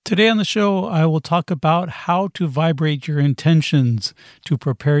Today on the show, I will talk about how to vibrate your intentions to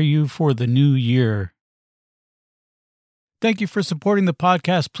prepare you for the new year. Thank you for supporting the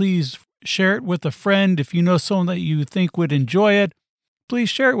podcast. Please share it with a friend. If you know someone that you think would enjoy it, please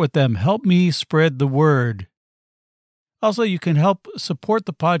share it with them. Help me spread the word. Also, you can help support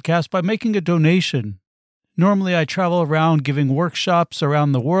the podcast by making a donation. Normally, I travel around giving workshops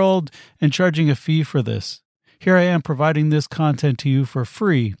around the world and charging a fee for this. Here I am providing this content to you for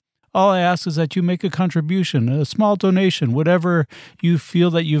free. All I ask is that you make a contribution, a small donation, whatever you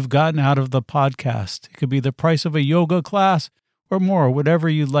feel that you've gotten out of the podcast. It could be the price of a yoga class or more, whatever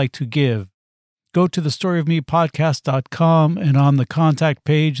you'd like to give. Go to thestoryofmepodcast.com, and on the contact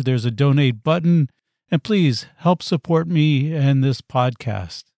page, there's a donate button. And please help support me and this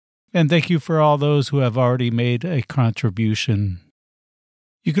podcast. And thank you for all those who have already made a contribution.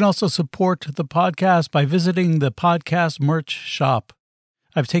 You can also support the podcast by visiting the podcast merch shop.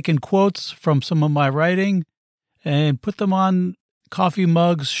 I've taken quotes from some of my writing and put them on coffee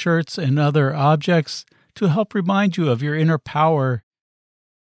mugs, shirts, and other objects to help remind you of your inner power.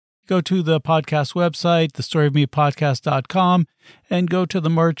 Go to the podcast website, thestoryofmepodcast.com, and go to the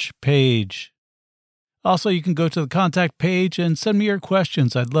merch page. Also, you can go to the contact page and send me your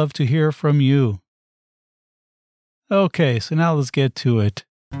questions. I'd love to hear from you. Okay, so now let's get to it.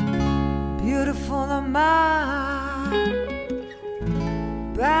 Beautiful am I,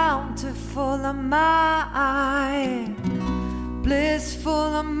 bountiful am I, blissful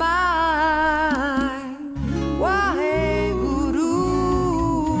am I, Waheguru,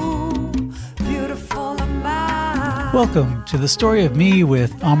 beautiful am I. Welcome to The Story of Me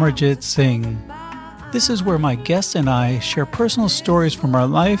with Amarjit Singh. This is where my guests and I share personal stories from our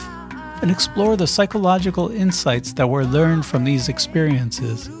life and explore the psychological insights that were learned from these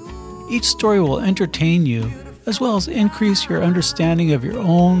experiences. Each story will entertain you, as well as increase your understanding of your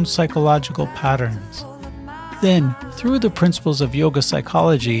own psychological patterns. Then, through the principles of yoga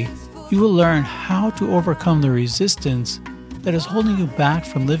psychology, you will learn how to overcome the resistance that is holding you back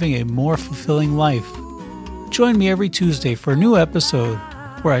from living a more fulfilling life. Join me every Tuesday for a new episode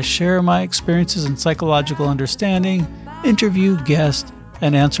where I share my experiences in psychological understanding, interview guests,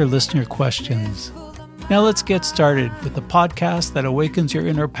 and answer listener questions. Now let's get started with the podcast that awakens your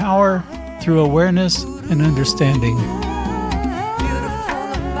inner power through awareness and understanding.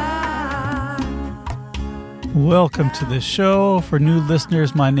 Welcome to the show. For new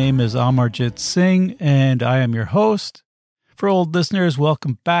listeners, my name is Amarjit Singh, and I am your host. For old listeners,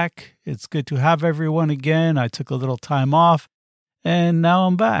 welcome back. It's good to have everyone again. I took a little time off, and now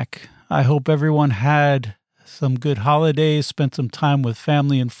I'm back. I hope everyone had some good holidays, spent some time with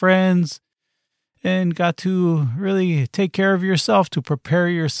family and friends, and got to really take care of yourself to prepare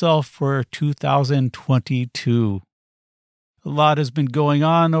yourself for 2022. A lot has been going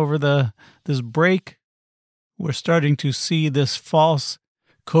on over this break. We're starting to see this false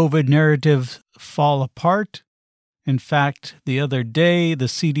COVID narrative fall apart. In fact, the other day, the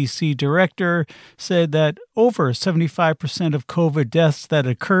CDC director said that over 75% of COVID deaths that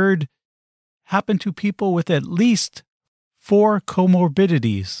occurred happened to people with at least 4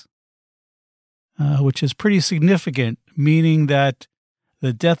 comorbidities. Which is pretty significant, meaning that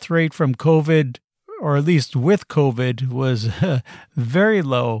the death rate from COVID, or at least with COVID, was very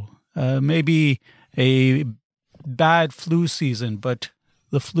low. Maybe a bad flu season, but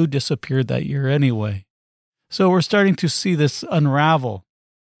the flu disappeared that year anyway. So we're starting to see this unravel.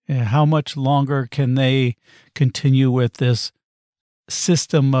 How much longer can they continue with this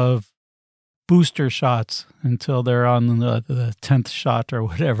system of booster shots until they're on the 10th shot or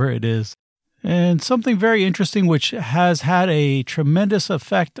whatever it is? And something very interesting, which has had a tremendous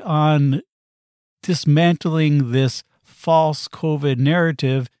effect on dismantling this false COVID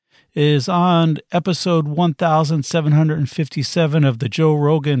narrative, is on episode 1757 of the Joe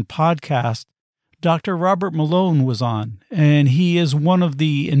Rogan podcast. Dr. Robert Malone was on, and he is one of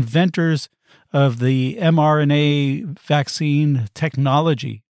the inventors of the mRNA vaccine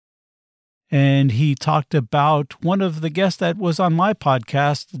technology. And he talked about one of the guests that was on my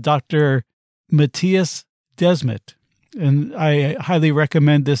podcast, Dr. Matthias Desmet. And I highly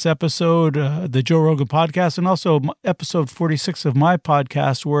recommend this episode, the Joe Rogan podcast, and also episode 46 of my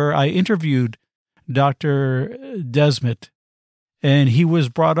podcast, where I interviewed Dr. Desmet. And he was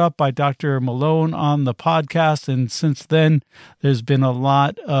brought up by Dr. Malone on the podcast. And since then, there's been a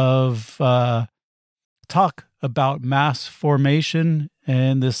lot of talk about mass formation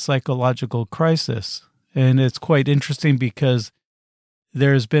and this psychological crisis. And it's quite interesting because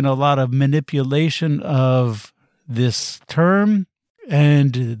there's been a lot of manipulation of this term,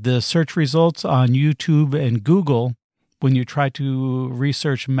 and the search results on YouTube and Google when you try to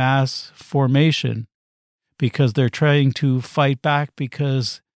research mass formation, because they're trying to fight back,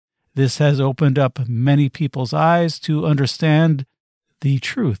 because this has opened up many people's eyes to understand the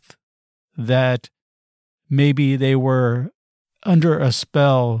truth that maybe they were under a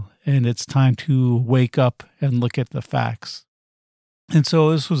spell and it's time to wake up and look at the facts. And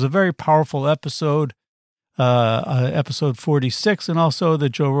so this was a very powerful episode, episode 46, and also the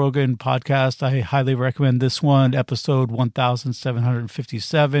Joe Rogan podcast. I highly recommend this one, episode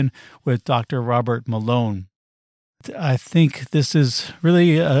 1757 with Dr. Robert Malone. I think this is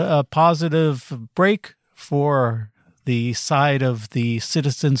really a positive break for the side of the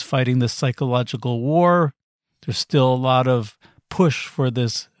citizens fighting the psychological war. There's still a lot of push for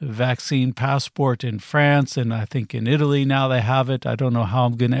this vaccine passport in France, and I think in Italy now they have it. I don't know how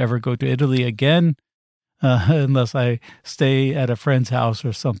I'm going to ever go to Italy again unless I stay at a friend's house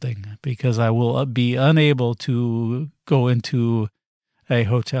or something, because I will be unable to go into a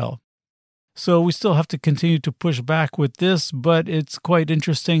hotel. So we still have to continue to push back with this, but it's quite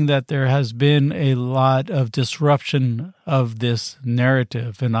interesting that there has been a lot of disruption of this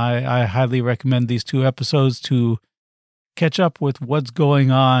narrative. And I highly recommend these 2 episodes to catch up with what's going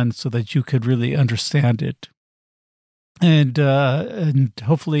on so that you could really understand it. And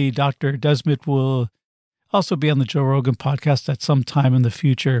hopefully Dr. Desmet will also be on the Joe Rogan podcast at some time in the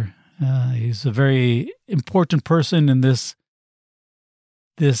future. He's a very important person in this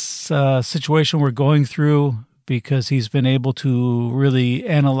situation we're going through, because he's been able to really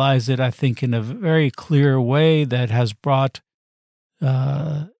analyze it, I think, in a very clear way that has brought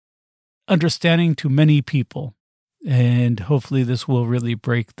understanding to many people. And hopefully this will really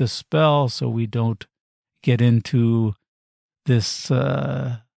break the spell so we don't get into this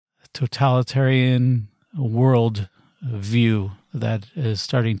totalitarian world view that is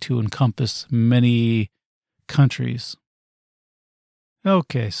starting to encompass many countries.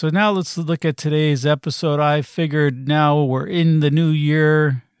 Okay, so now let's look at today's episode. I figured now we're in the new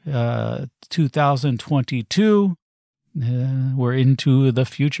year, 2022. We're into the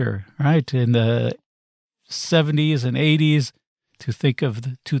future, right? In the 70s and 80s, to think of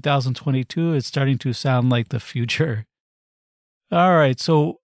 2022, it's starting to sound like the future. All right,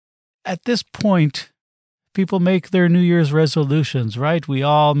 so at this point, people make their New Year's resolutions, right? We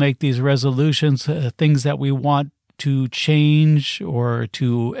all make these resolutions, things that we want to change or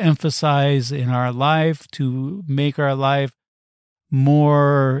to emphasize in our life, to make our life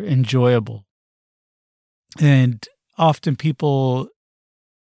more enjoyable. And often people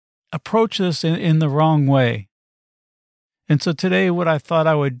approach this in the wrong way. And so today what I thought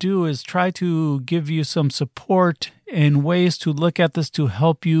I would do is try to give you some support and ways to look at this to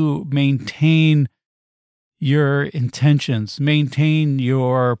help you maintain your intentions, maintain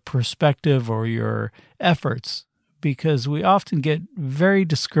your perspective or your efforts, because we often get very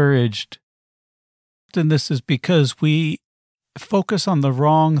discouraged. And this is because we focus on the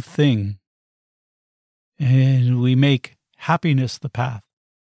wrong thing and we make happiness the path.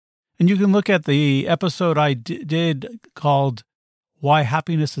 And you can look at the episode I did called Why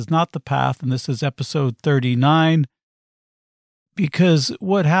Happiness is Not the Path, and this is episode 39, because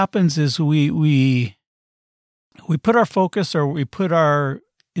what happens is we put our focus or we put our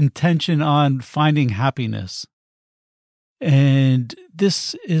intention on finding happiness. And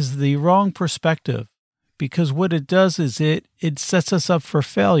this is the wrong perspective, because what it does is it sets us up for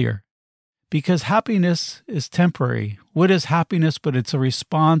failure, because happiness is temporary. What is happiness? But it's a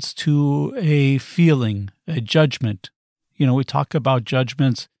response to a feeling, a judgment. You know, we talk about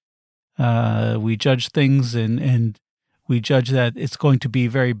judgments. We judge things and we judge that it's going to be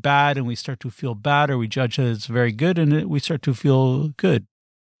very bad and we start to feel bad, or we judge that it's very good and we start to feel good.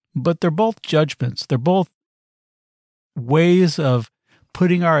 But they're both judgments. They're both ways of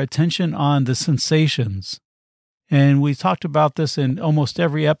putting our attention on the sensations. And we talked about this in almost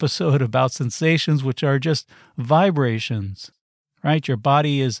every episode about sensations, which are just vibrations, right? Your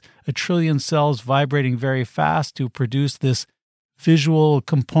body is 1 trillion cells vibrating very fast to produce this visual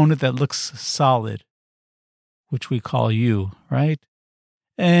component that looks solid, which we call you, right?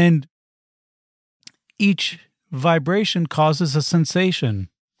 And each vibration causes a sensation.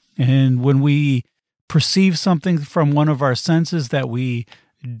 And when we perceive something from one of our senses that we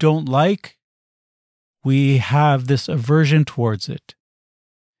don't like, we have this aversion towards it.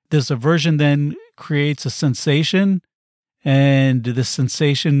 This aversion then creates a sensation, and the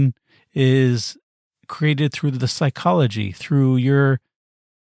sensation is created through the psychology, through your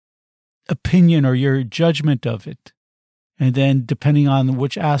opinion or your judgment of it. And then depending on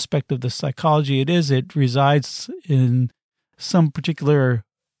which aspect of the psychology it is, it resides in some particular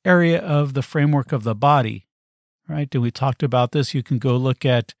area of the framework of the body, right? And we talked about this. You can go look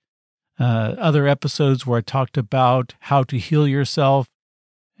at other episodes where I talked about how to heal yourself.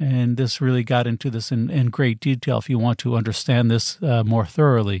 And this really got into this in great detail if you want to understand this more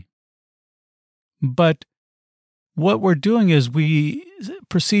thoroughly. But what we're doing is we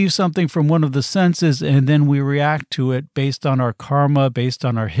perceive something from one of the senses, and then we react to it based on our karma, based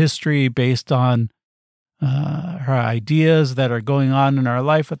on our history, based on our ideas that are going on in our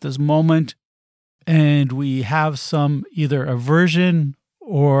life at this moment. And we have some either aversion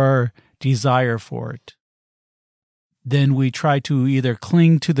or desire for it. Then we try to either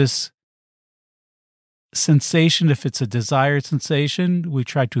cling to this sensation. If it's a desired sensation, we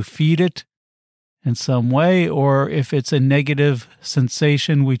try to feed it in some way, or if it's a negative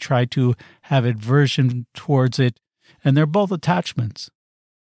sensation, we try to have aversion towards it. And they're both attachments.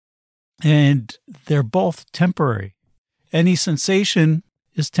 And they're both temporary. Any sensation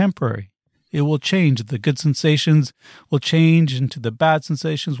is temporary. It will change. The good sensations will change into the bad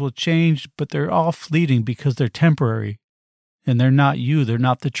sensations will change, but they're all fleeting because they're temporary. And they're not you. They're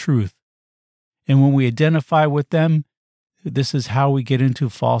not the truth. And when we identify with them, this is how we get into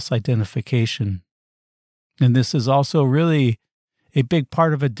false identification. And this is also really a big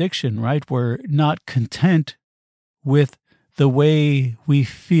part of addiction, right? We're not content with the way we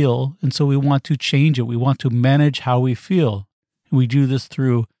feel, and so we want to change it. We want to manage how we feel. And we do this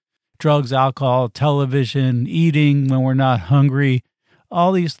through drugs, alcohol, television, eating when we're not hungry,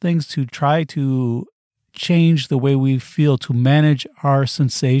 all these things to try to change the way we feel, to manage our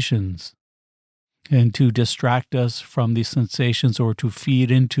sensations and to distract us from these sensations or to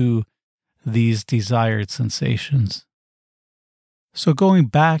feed into these desired sensations. So going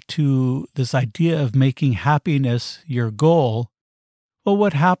back to this idea of making happiness your goal, well,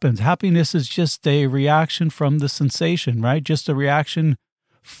 what happens? Happiness is just a reaction from the sensation, right? Just a reaction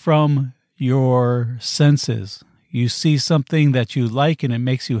from your senses. You see something that you like and it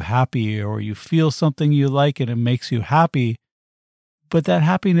makes you happy, or you feel something you like and it makes you happy. But that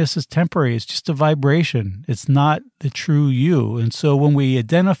happiness is temporary. It's just a vibration. It's not the true you. And so when we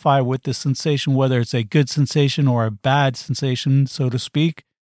identify with the sensation, whether it's a good sensation or a bad sensation, so to speak,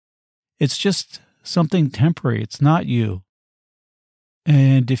 it's just something temporary. It's not you.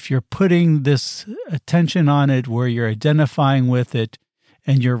 And if you're putting this attention on it, where you're identifying with it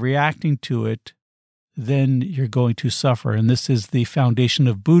and you're reacting to it, then you're going to suffer. And this is the foundation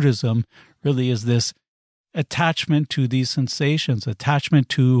of Buddhism, really, is this attachment to these sensations, attachment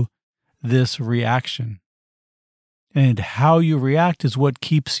to this reaction. And how you react is what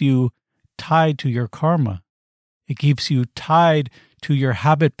keeps you tied to your karma. It keeps you tied to your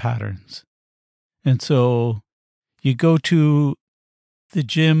habit patterns. And so you go to the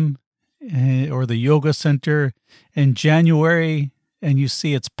gym or the yoga center in January and you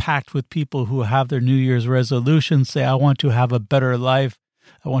see it's packed with people who have their New Year's resolutions, say, I want to have a better life.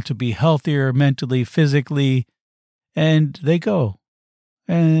 I want to be healthier mentally, physically. And they go.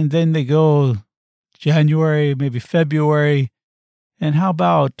 And then they go January, maybe February. And how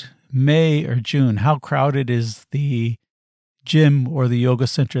about May or June? How crowded is the gym or the yoga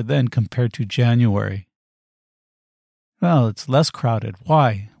center then compared to January? Well, it's less crowded.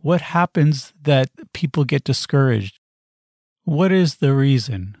 Why? What happens that people get discouraged? What is the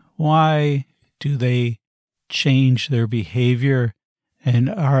reason? Why do they change their behavior and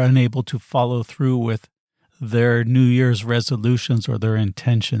are unable to follow through with their New Year's resolutions or their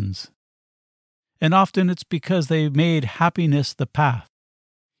intentions? And often it's because they made happiness the path.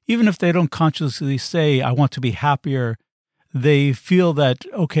 Even if they don't consciously say, I want to be happier, they feel that,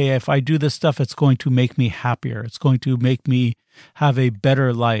 okay, if I do this stuff, it's going to make me happier. It's going to make me have a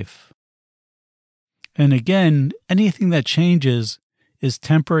better life. And again, anything that changes is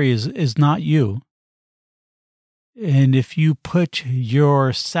temporary, is not you. And if you put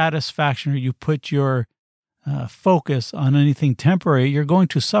your satisfaction or you put your focus on anything temporary, you're going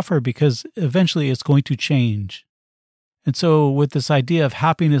to suffer because eventually it's going to change. And so with this idea of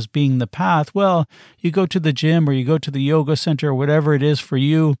happiness being the path, well, you go to the gym or you go to the yoga center or whatever it is for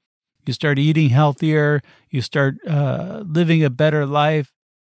you, you start eating healthier, you start living a better life,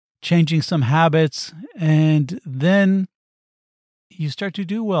 changing some habits, and then you start to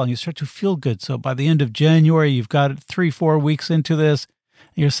do well and you start to feel good. So by the end of January, you've got 3-4 weeks into this,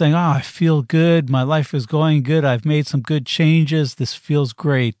 and you're saying, I feel good. My life is going good. I've made some good changes. This feels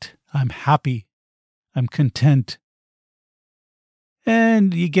great. I'm happy. I'm content.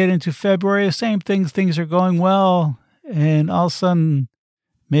 And you get into February, same thing. Things are going well. And all of a sudden,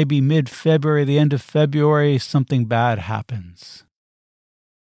 maybe mid-February, the end of February, something bad happens.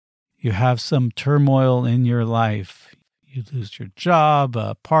 You have some turmoil in your life. You lose your job,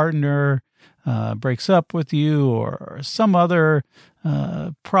 a partner, breaks up with you, or some other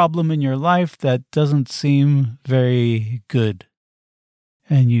problem in your life that doesn't seem very good,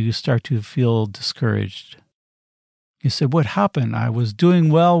 and you start to feel discouraged. You say, what happened? I was doing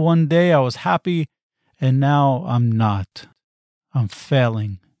well one day, I was happy, and now I'm not. I'm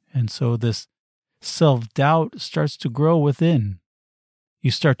failing. And so this self-doubt starts to grow within. You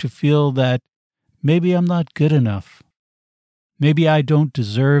start to feel that maybe I'm not good enough. Maybe I don't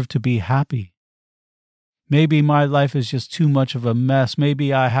deserve to be happy. Maybe my life is just too much of a mess.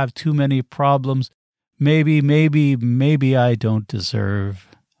 Maybe I have too many problems. Maybe I don't deserve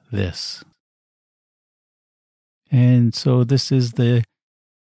this. And so this is the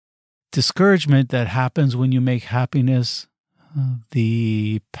discouragement that happens when you make happiness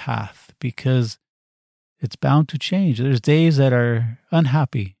the path, because it's bound to change. There's days that are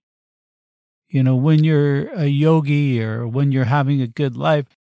unhappy. You know, when you're a yogi or when you're having a good life,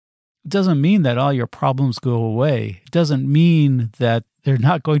 it doesn't mean that all your problems go away. It doesn't mean that there are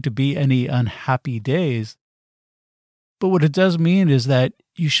not going to be any unhappy days. But what it does mean is that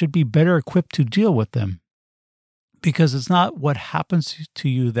you should be better equipped to deal with them. Because it's not what happens to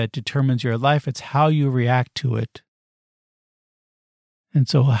you that determines your life, it's how you react to it. And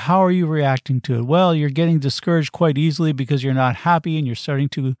so how are you reacting to it? Well, you're getting discouraged quite easily because you're not happy and you're starting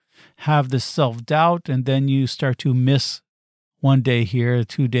to have this self-doubt, and then you start to miss one day here,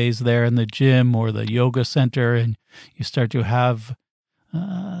 2 days there in the gym or the yoga center, and you start to have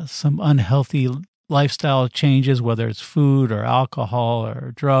some unhealthy lifestyle changes, whether it's food or alcohol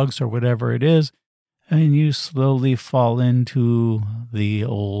or drugs or whatever it is, and you slowly fall into the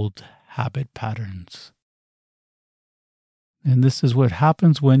old habit patterns. And this is what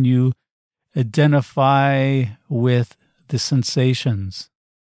happens when you identify with the sensations.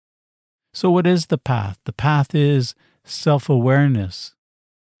 So what is the path? The path is self-awareness.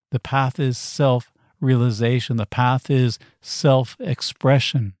 The path is self-realization. The path is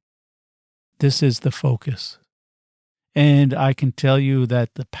self-expression. This is the focus. And I can tell you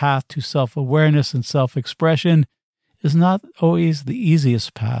that the path to self-awareness and self-expression is not always the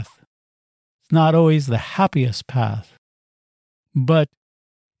easiest path. It's not always the happiest path. But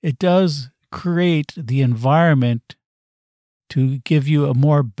it does create the environment to give you a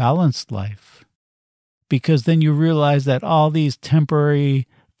more balanced life. Because then you realize that all these temporary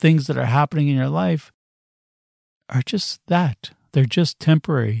things that are happening in your life are just that. They're just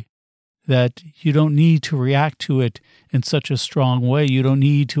temporary. That you don't need to react to it in such a strong way. You don't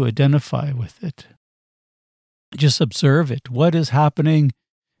need to identify with it. Just observe it. What is happening?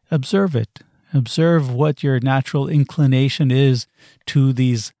 Observe it. Observe what your natural inclination is to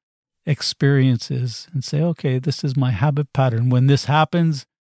these experiences and say, okay, this is my habit pattern. When this happens,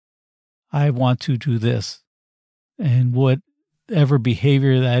 I want to do this. And whatever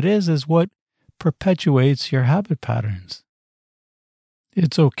behavior that is what perpetuates your habit patterns.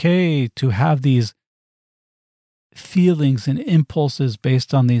 It's okay to have these feelings and impulses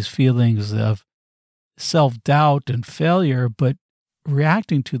based on these feelings of self-doubt and failure, but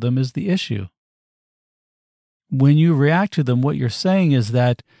reacting to them is the issue. When you react to them, what you're saying is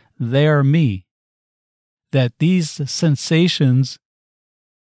that they are me, that these sensations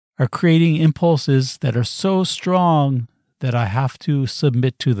are creating impulses that are so strong that I have to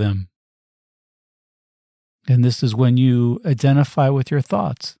submit to them. And this is when you identify with your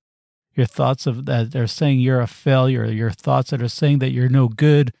thoughts of that are saying you're a failure, your thoughts that are saying that you're no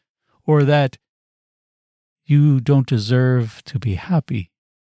good, or that you don't deserve to be happy.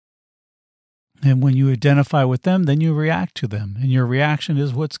 And when you identify with them, then you react to them. And your reaction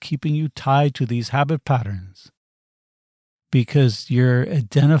is what's keeping you tied to these habit patterns. Because you're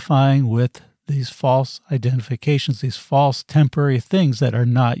identifying with these false identifications, these false temporary things that are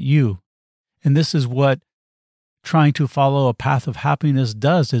not you. And this is what trying to follow a path of happiness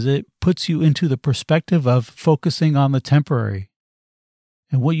does, is it puts you into the perspective of focusing on the temporary.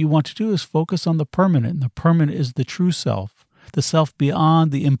 And what you want to do is focus on the permanent. And the permanent is the true self. The self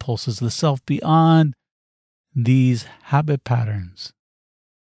beyond the impulses, the self beyond these habit patterns.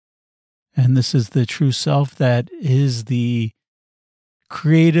 And this is the true self that is the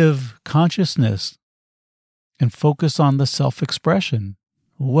creative consciousness. And focus on the self-expression.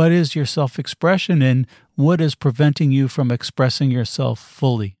 What is your self-expression and what is preventing you from expressing yourself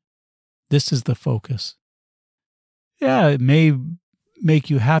fully? This is the focus. Yeah, it may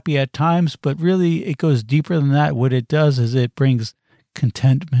make you happy at times, but really it goes deeper than that. What it does is it brings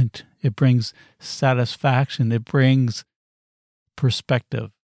contentment, it brings satisfaction, it brings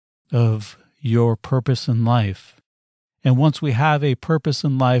perspective of your purpose in life. And once we have a purpose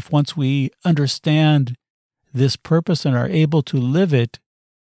in life, once we understand this purpose and are able to live it,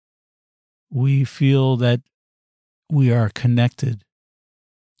 we feel that we are connected.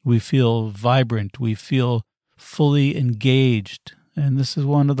 We feel vibrant. We feel fully engaged. And this is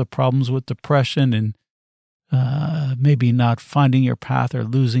one of the problems with depression and maybe not finding your path or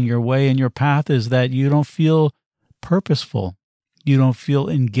losing your way in your path is that you don't feel purposeful. You don't feel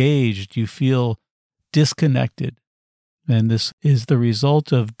engaged. You feel disconnected. And this is the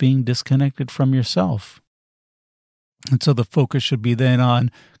result of being disconnected from yourself. And so the focus should be then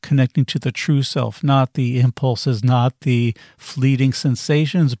on connecting to the true self, not the impulses, not the fleeting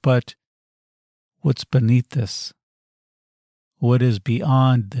sensations, but what's beneath this? What is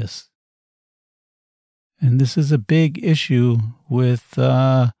beyond this? And this is a big issue with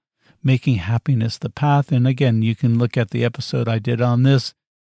making happiness the path. And again, you can look at the episode I did on this.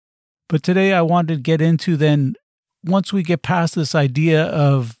 But today I wanted to get into then, once we get past this idea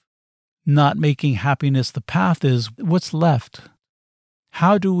of not making happiness the path, is what's left.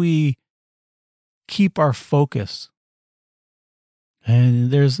 How do we keep our focus?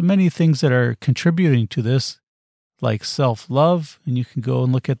 And there's many things that are contributing to this, like self-love. And you can go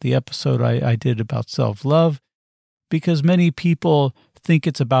and look at the episode I did about self-love, because many people think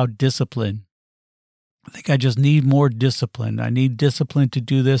it's about discipline. I think I just need more discipline. I need discipline to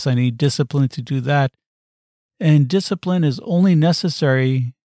do this. I need discipline to do that. And discipline is only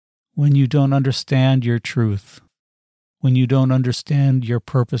necessary when you don't understand your truth, when you don't understand your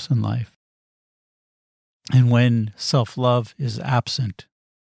purpose in life, and when self-love is absent.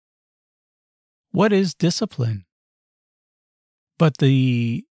 What is discipline? But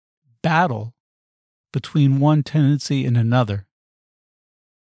the battle between one tendency and another.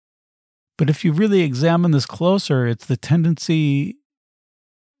 But if you really examine this closer, it's the tendency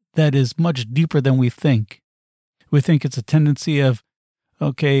that is much deeper than we think. We think it's a tendency of,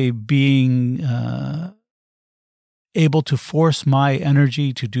 being able to force my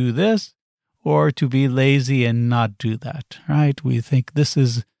energy to do this, or to be lazy and not do that, right? We think this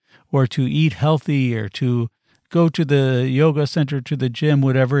is, or to eat healthy, or to go to the yoga center, to the gym,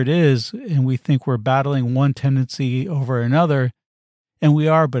 whatever it is, and we think we're battling one tendency over another, and we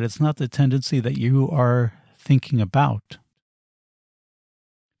are, but it's not the tendency that you are thinking about.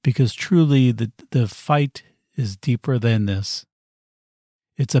 Because truly, the fight is deeper than this.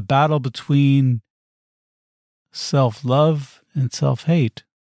 It's a battle between self-love and self-hate.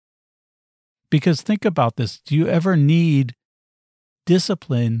 Because think about this. Do you ever need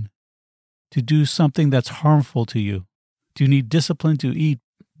discipline to do something that's harmful to you? Do you need discipline to eat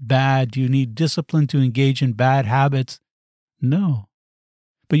bad? Do you need discipline to engage in bad habits? No.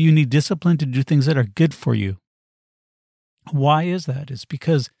 But you need discipline to do things that are good for you. Why is that? It's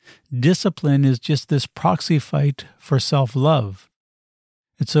because discipline is just this proxy fight for self-love.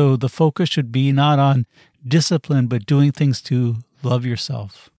 And so the focus should be not on discipline, but doing things to love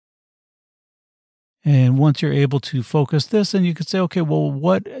yourself. And once you're able to focus this, then you can say, okay, well,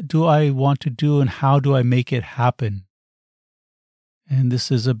 what do I want to do and how do I make it happen? And this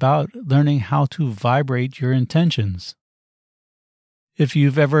is about learning how to vibrate your intentions. If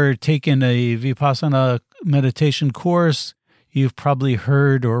you've ever taken a Vipassana meditation course, you've probably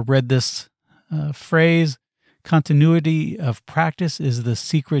heard or read this phrase, continuity of practice is the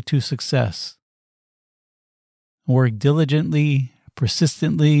secret to success. Work diligently,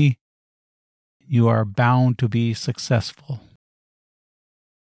 persistently, you are bound to be successful.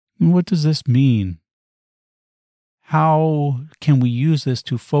 And what does this mean? How can we use this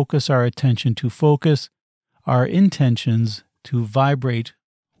to focus our attention, to focus our intentions, to vibrate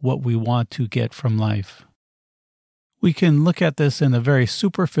what we want to get from life? We can look at this in a very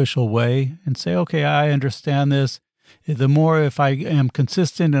superficial way and say, okay, I understand this. The more if I am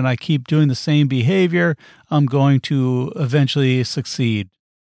consistent and I keep doing the same behavior, I'm going to eventually succeed.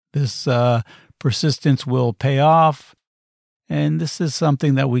 This persistence will pay off. And this is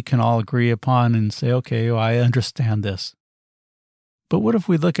something that we can all agree upon and say, okay, well, I understand this. But what if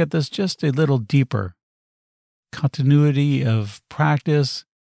we look at this just a little deeper? Continuity of practice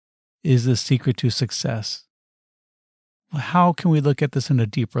is the secret to success. How can we look at this in a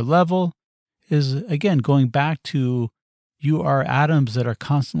deeper level? Is, again, going back to you are atoms that are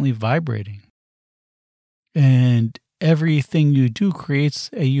constantly vibrating. And everything you do creates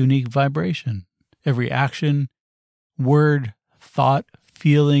a unique vibration. Every action, word, thought,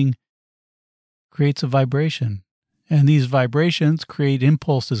 feeling creates a vibration. And these vibrations create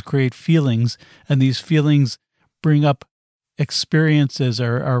impulses, create feelings, and these feelings bring up experiences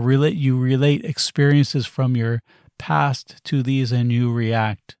or you relate experiences from your past to these and you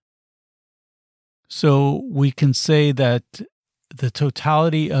react. So we can say that the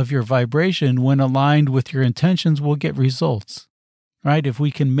totality of your vibration, when aligned with your intentions, will get results. right? If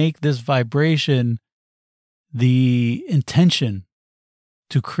we can make this vibration the intention,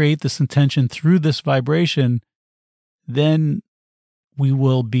 to create this intention through this vibration, then we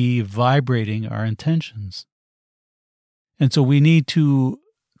will be vibrating our intentions. And so we need to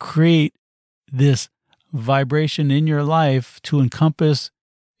create this vibration in your life to encompass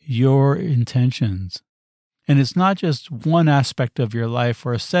your intentions. And it's not just one aspect of your life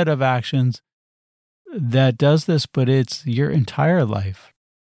or a set of actions that does this, but it's your entire life.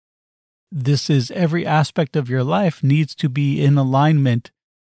 This is every aspect of your life needs to be in alignment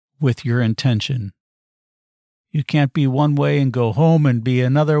with your intention. You can't be one way and go home and be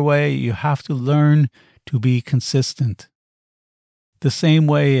another way. You have to learn to be consistent. The same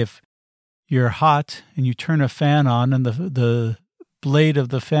way if you're hot and you turn a fan on and the blade of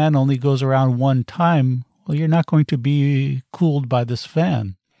the fan only goes around one time, well, you're not going to be cooled by this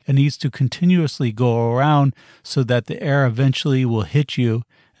fan. It needs to continuously go around so that the air eventually will hit you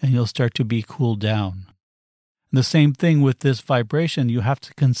and you'll start to be cooled down. And the same thing with this vibration. You have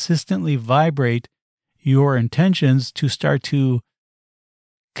to consistently vibrate your intentions to start to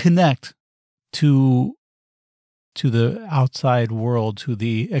connect to the outside world, to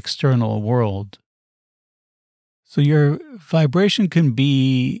the external world. So your vibration can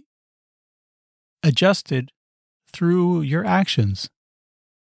be adjusted through your actions.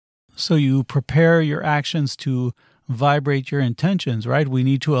 So you prepare your actions to vibrate your intentions, right? We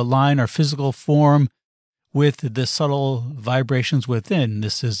need to align our physical form with the subtle vibrations within.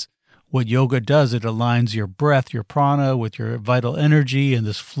 This is what yoga does. It aligns your breath, your prana, with your vital energy and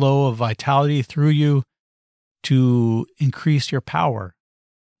this flow of vitality through you to increase your power,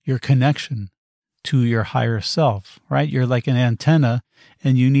 your connection to your higher self, right? You're like an antenna,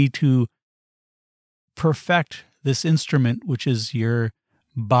 and you need to perfect this instrument, which is your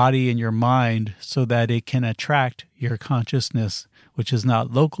body and your mind, so that it can attract your consciousness, which is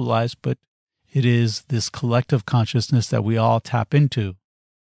not localized, but it is this collective consciousness that we all tap into.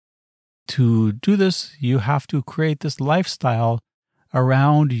 To do this, you have to create this lifestyle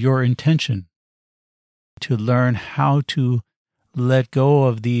around your intention, to learn how to let go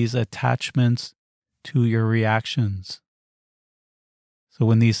of these attachments to your reactions. So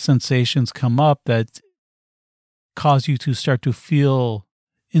when these sensations come up that cause you to start to feel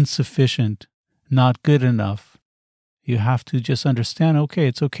insufficient, not good enough, you have to just understand, okay,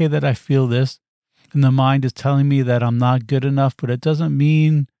 it's okay that I feel this, and the mind is telling me that I'm not good enough, but it doesn't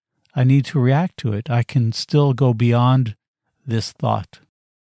mean I need to react to it. I can still go beyond this thought.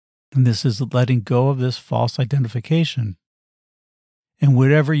 And this is letting go of this false identification. And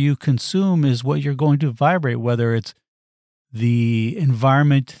whatever you consume is what you're going to vibrate, whether it's the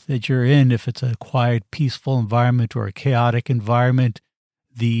environment that you're in, if it's a quiet, peaceful environment or a chaotic environment,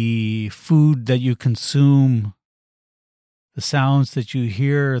 the food that you consume, the sounds that you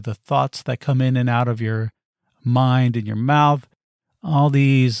hear, the thoughts that come in and out of your mind and your mouth, all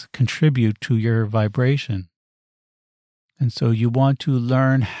these contribute to your vibration. And so you want to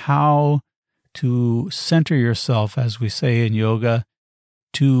learn how to center yourself, as we say in yoga,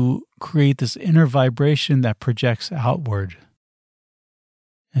 to create this inner vibration that projects outward.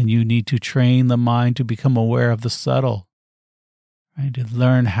 And you need to train the mind to become aware of the subtle, right? To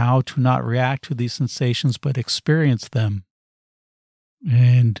learn how to not react to these sensations, but experience them.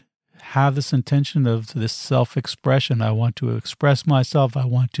 And have this intention of this self-expression. I want to express myself. I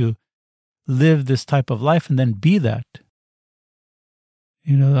want to live this type of life and then be that.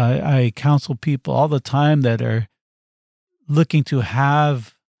 You know, I counsel people all the time that are looking to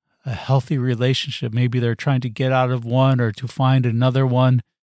have a healthy relationship. Maybe they're trying to get out of one or to find another one.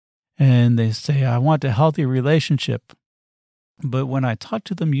 And they say, I want a healthy relationship. But when I talk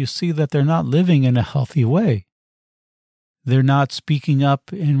to them, you see that they're not living in a healthy way. They're not speaking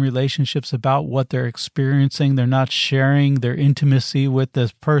up in relationships about what they're experiencing. They're not sharing their intimacy with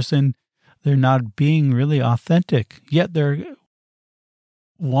this person. They're not being really authentic. Yet they're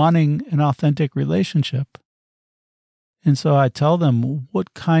wanting an authentic relationship. And so I tell them,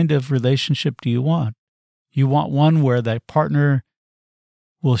 what kind of relationship do you want? You want one where that partner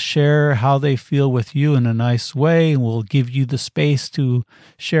will share how they feel with you in a nice way and will give you the space to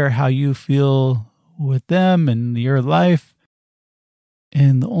share how you feel with them and your life.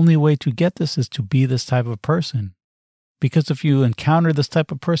 And the only way to get this is to be this type of person. Because if you encounter this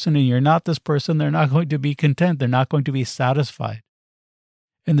type of person and you're not this person, they're not going to be content. They're not going to be satisfied.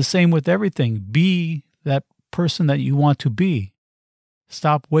 And the same with everything. Be that person that you want to be.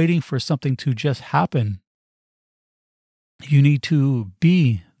 Stop waiting for something to just happen. You need to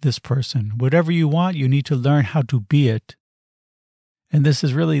be this person. Whatever you want, you need to learn how to be it. And this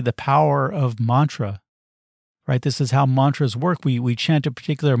is really the power of mantra, right? This is how mantras work. We chant a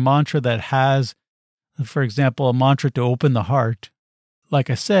particular mantra that has, for example, a mantra to open the heart. Like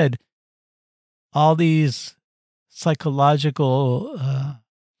I said, all these psychological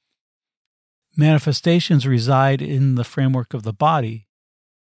manifestations reside in the framework of the body.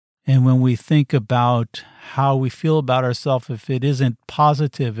 And when we think about how we feel about ourselves, if it isn't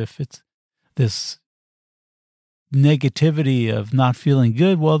positive, if it's this negativity of not feeling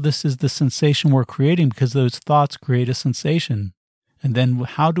good, well, this is the sensation we're creating because those thoughts create a sensation. And then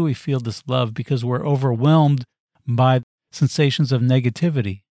how do we feel this love? Because we're overwhelmed by sensations of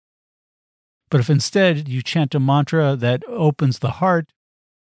negativity. But if instead you chant a mantra that opens the heart,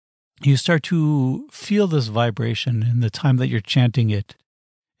 you start to feel this vibration in the time that you're chanting it.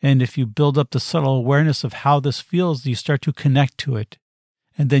 And if you build up the subtle awareness of how this feels, you start to connect to it.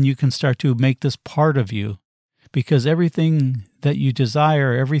 And then you can start to make this part of you. Because everything that you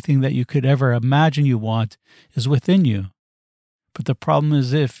desire, everything that you could ever imagine you want is within you. But the problem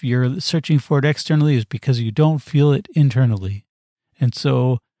is if you're searching for it externally is because you don't feel it internally. And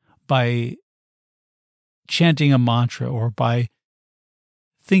so by chanting a mantra or by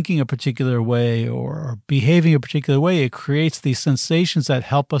thinking a particular way or behaving a particular way, it creates these sensations that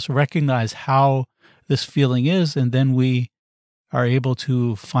help us recognize how this feeling is, and then we are able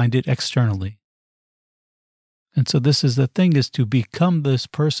to find it externally. And so this is the thing, is to become this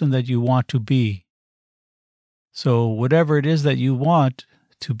person that you want to be. So whatever it is that you want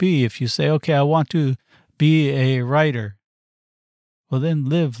to be, if you say, okay, I want to be a writer, well, then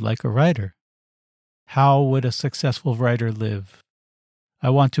live like a writer. How would a successful writer live? I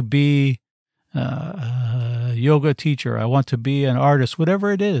want to be a yoga teacher. I want to be an artist,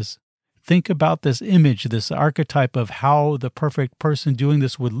 whatever it is. Think about this image, this archetype of how the perfect person doing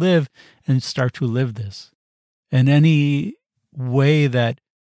this would live, and start to live this. And any way that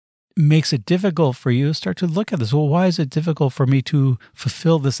makes it difficult for you, start to look at this. Well, why is it difficult for me to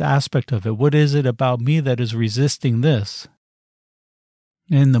fulfill this aspect of it? What is it about me that is resisting this?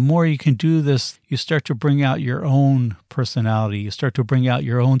 And the more you can do this, you start to bring out your own personality. You start to bring out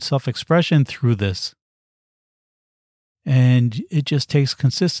your own self-expression through this. And it just takes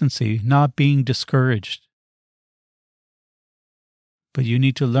consistency, not being discouraged. But you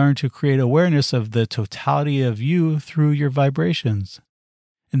need to learn to create awareness of the totality of you through your vibrations.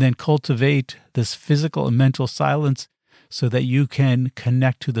 And then cultivate this physical and mental silence so that you can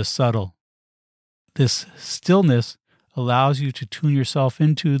connect to the subtle. This stillness allows you to tune yourself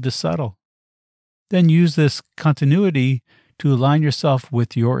into the subtle. Then use this continuity to align yourself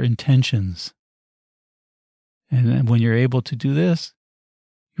with your intentions. And when you're able to do this,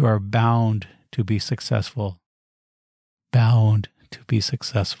 you are bound to be successful. Bound to be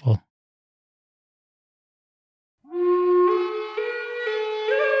successful.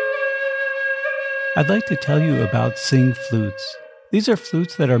 I'd like to tell you about Sing flutes. These are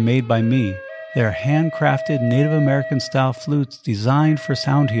flutes that are made by me. They are handcrafted Native American-style flutes designed for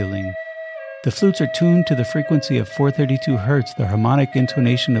sound healing. The flutes are tuned to the frequency of 432 Hz, the harmonic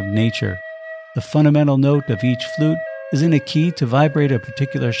intonation of nature. The fundamental note of each flute is in a key to vibrate a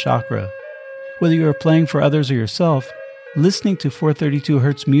particular chakra. Whether you are playing for others or yourself, listening to 432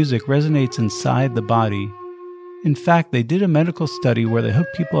 Hz music resonates inside the body. In fact, they did a medical study where they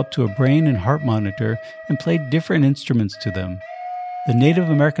hooked people up to a brain and heart monitor and played different instruments to them. The Native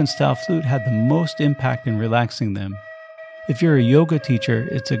American-style flute had the most impact in relaxing them. If you're a yoga teacher,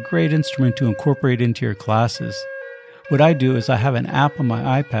 it's a great instrument to incorporate into your classes. What I do is I have an app on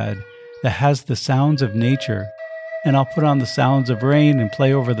my iPad that has the sounds of nature, and I'll put on the sounds of rain and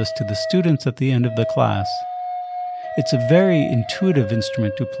play over this to the students at the end of the class. It's a very intuitive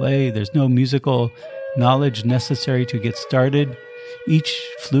instrument to play. There's no musical knowledge necessary to get started. Each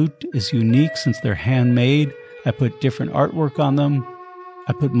flute is unique since they're handmade. I put different artwork on them.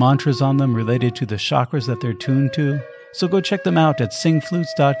 I put mantras on them related to the chakras that they're tuned to. So go check them out at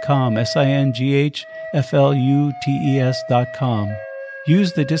singflutes.com, SINGHFLUTES.com.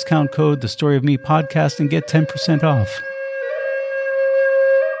 Use the discount code The Story of Me Podcast and get 10% off.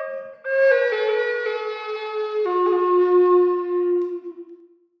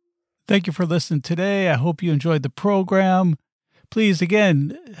 Thank you for listening today. I hope you enjoyed the program. Please,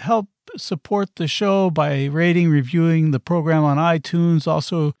 again, help support the show by rating, reviewing the program on iTunes,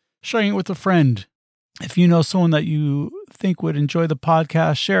 also sharing it with a friend. If you know someone that you think would enjoy the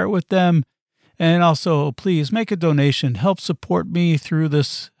podcast, share it with them. And also, please make a donation. Help support me through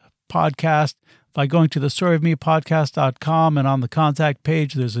this podcast by going to thestoryofmepodcast.com, and on the contact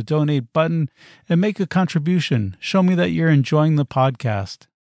page, there's a donate button, and make a contribution. Show me that you're enjoying the podcast.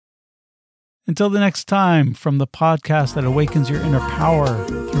 Until the next time, from the podcast that awakens your inner power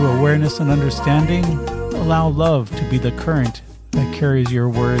through awareness and understanding, allow love to be the current that carries your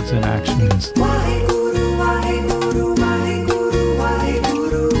words and actions.